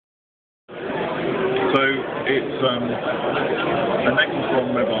It's a Nexus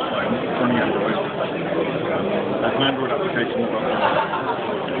One mobile phone running Android. There's an Android application on the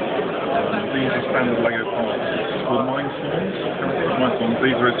these are standard Lego parts called Mindstorms.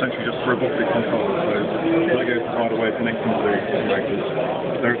 These are essentially just robotic controllers, so Lego provide a way of connecting to the motors.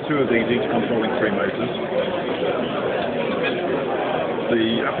 There are two of these, each controlling 3 motors.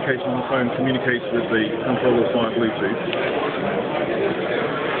 The application on the phone communicates with the controllers via Bluetooth.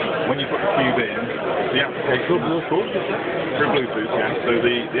 When you put the cube in, the application... Through Bluetooth, yeah. So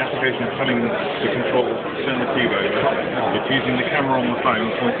the application is telling the controller to turn the cube over. It's using the camera on the phone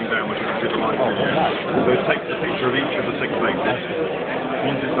pointing downwards to the light video. So it takes a picture of each of the 6 faces.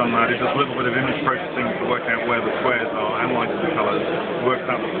 Once it's done that, it does a little bit of image processing to work out where the squares are, analyzes the colours, works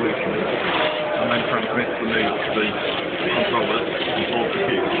out the solution, and then transmits the news to the controllers and draws the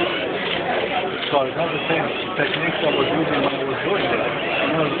cube. So it's not the same techniques I was using when I was doing it.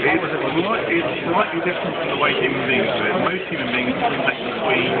 It's slightly different from the way human beings do it. Most human beings can take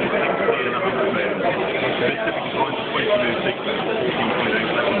between 60 and 100 moves.